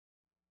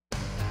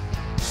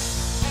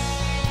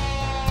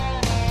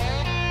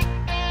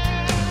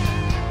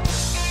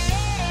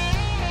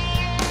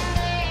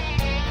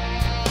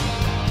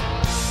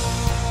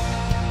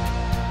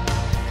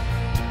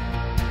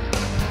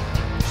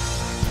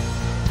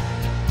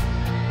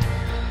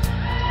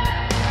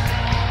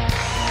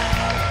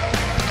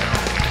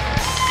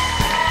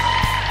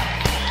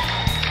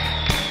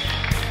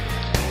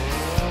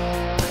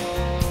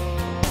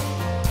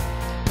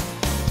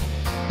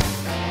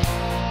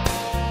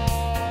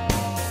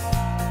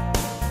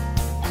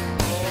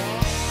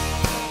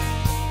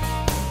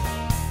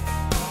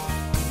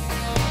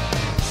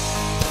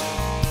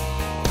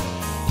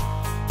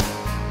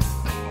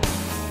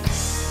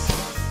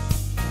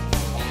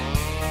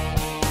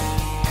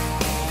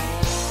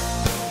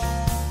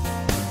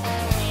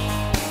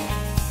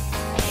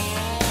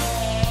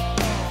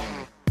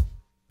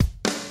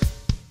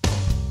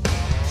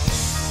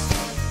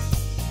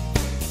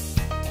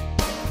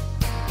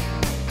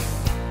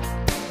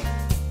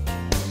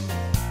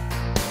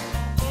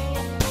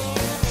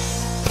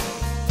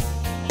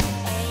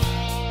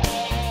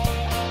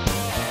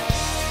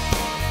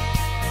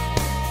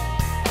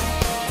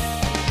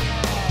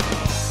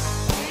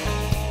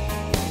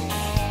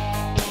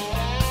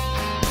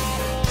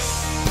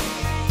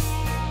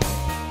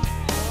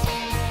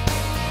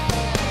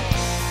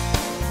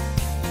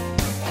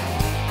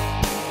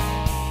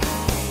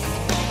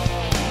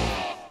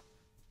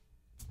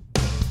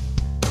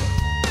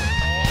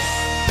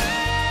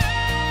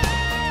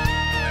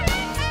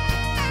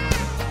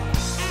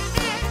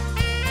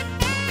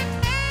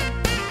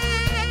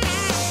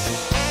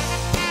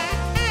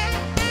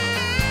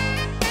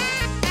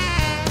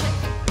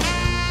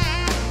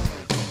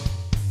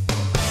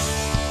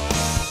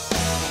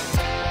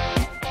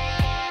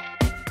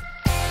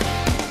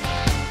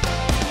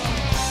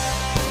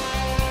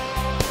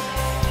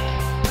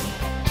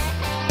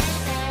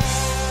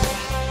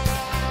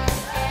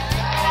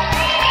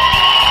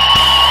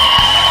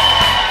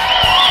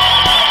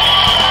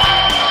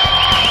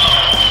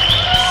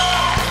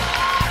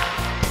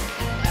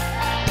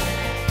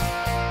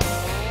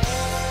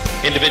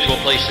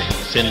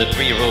placings in the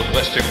 3-year-old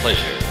Western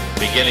Pleasure,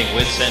 beginning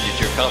with Sandy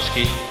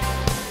Jerkowski.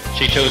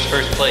 She chose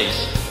first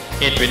place,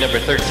 entry number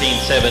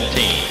 1317,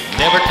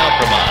 Never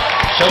Compromise,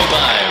 shown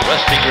by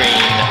Rusty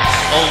Green,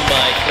 owned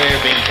by Claire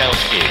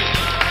Binkowski.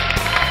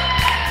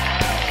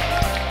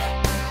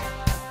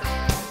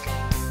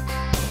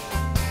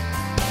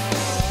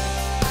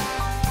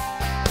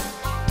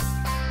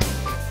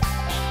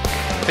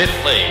 Fifth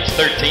place,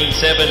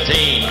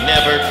 1317,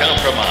 Never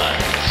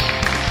Compromise.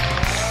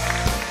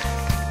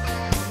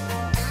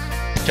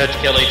 Judge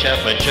Kelly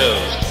Chapman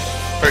chose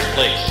first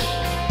place,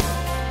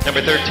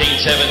 number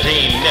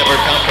 1317, Never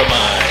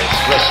Compromise,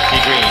 Rusty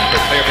Green for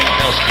Claire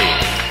Binkowski.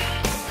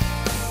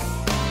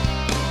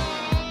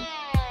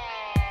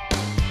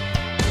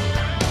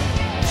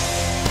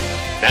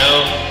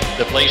 Now,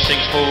 the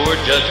placings for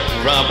Judge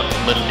Rob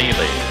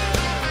Manili.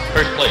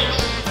 First place,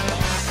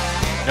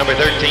 number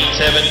 1317,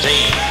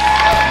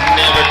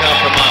 Never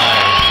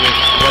Compromise with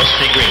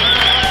Rusty Green.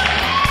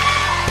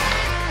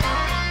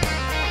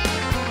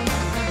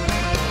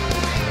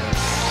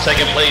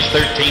 Second place,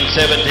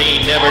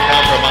 1317, Never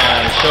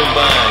Compromise, shown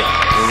by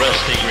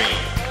Rusty Green.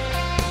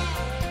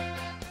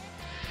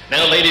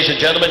 Now, ladies and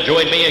gentlemen,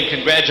 join me in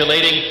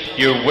congratulating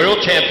your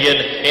world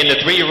champion in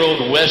the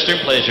 3-year-old Western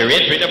Pleasure.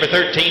 Entry number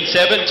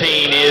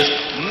 1317 is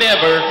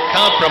Never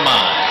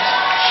Compromise,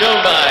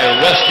 shown by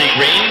Rusty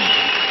Green,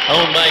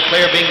 owned by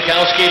Claire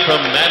Binkowski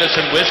from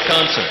Madison,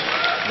 Wisconsin.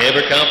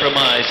 Never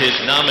Compromise is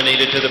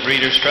nominated to the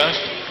Breeders'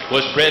 Trust,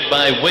 was bred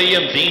by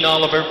William Dean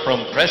Oliver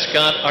from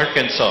Prescott,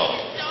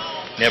 Arkansas.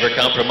 Never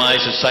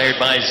Compromise is sired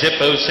by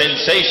Zippo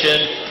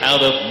Sensation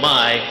out of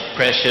My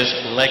Precious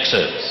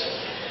Lexus.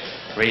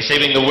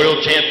 Receiving the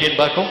world champion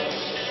buckle,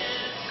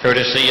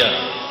 courtesy of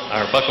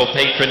our buckle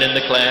patron in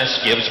the class,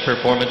 Gibbs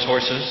Performance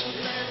Horses.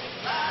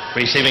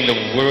 Receiving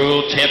the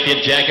world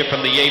champion jacket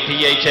from the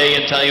APHA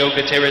in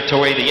Tioga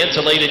Territory, the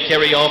insulated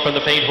carry-all from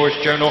the Paint Horse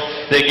Journal,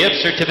 the gift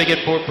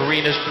certificate for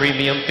Purina's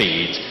Premium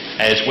Feeds,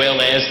 as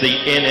well as the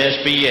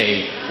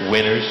NSBA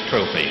Winner's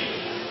Trophy.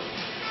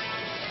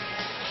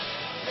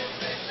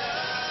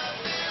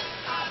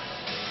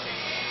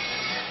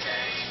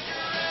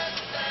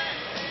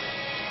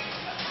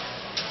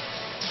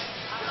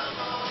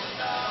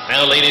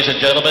 Now, ladies and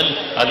gentlemen,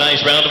 a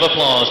nice round of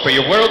applause for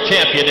your world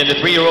champion in the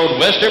 3-year-old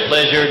Western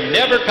Pleasure,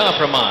 Never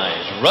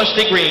Compromise,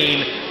 Rusty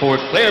Green, for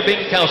Claire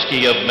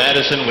Binkowski of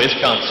Madison,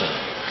 Wisconsin.